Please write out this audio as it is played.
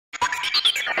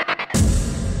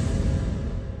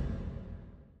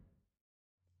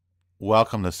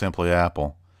Welcome to Simply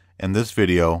Apple. In this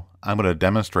video, I'm going to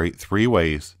demonstrate 3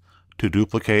 ways to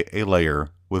duplicate a layer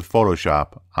with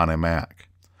Photoshop on a Mac.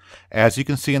 As you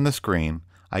can see on the screen,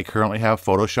 I currently have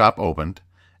Photoshop opened,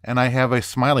 and I have a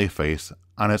smiley face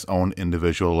on its own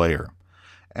individual layer.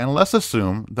 And let's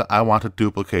assume that I want to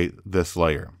duplicate this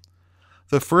layer.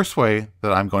 The first way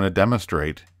that I'm going to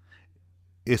demonstrate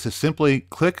is to simply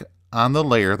click on the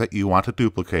layer that you want to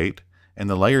duplicate in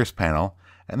the Layers panel,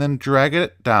 and then drag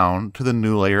it down to the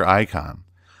new layer icon.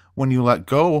 When you let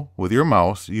go with your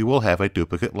mouse, you will have a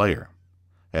duplicate layer,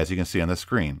 as you can see on the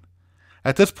screen.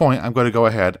 At this point, I'm going to go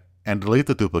ahead and delete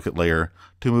the duplicate layer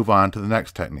to move on to the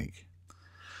next technique.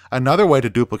 Another way to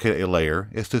duplicate a layer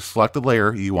is to select the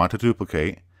layer you want to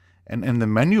duplicate, and in the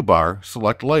menu bar,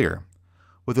 select Layer.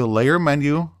 With the Layer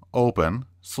menu open,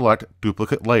 select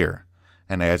Duplicate Layer,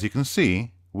 and as you can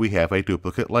see, we have a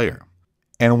duplicate layer.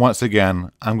 And once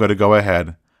again, I'm going to go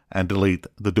ahead and delete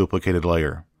the duplicated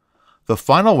layer. The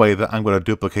final way that I'm going to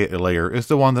duplicate a layer is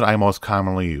the one that I most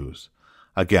commonly use.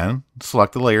 Again,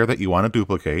 select the layer that you want to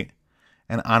duplicate,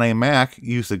 and on a Mac,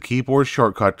 use the keyboard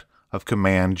shortcut of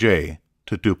Command J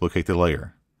to duplicate the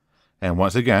layer. And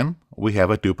once again, we have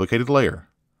a duplicated layer.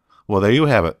 Well, there you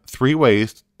have it, 3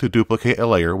 ways to duplicate a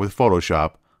layer with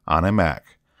Photoshop on a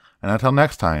Mac. And until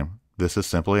next time, this is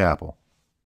Simply Apple.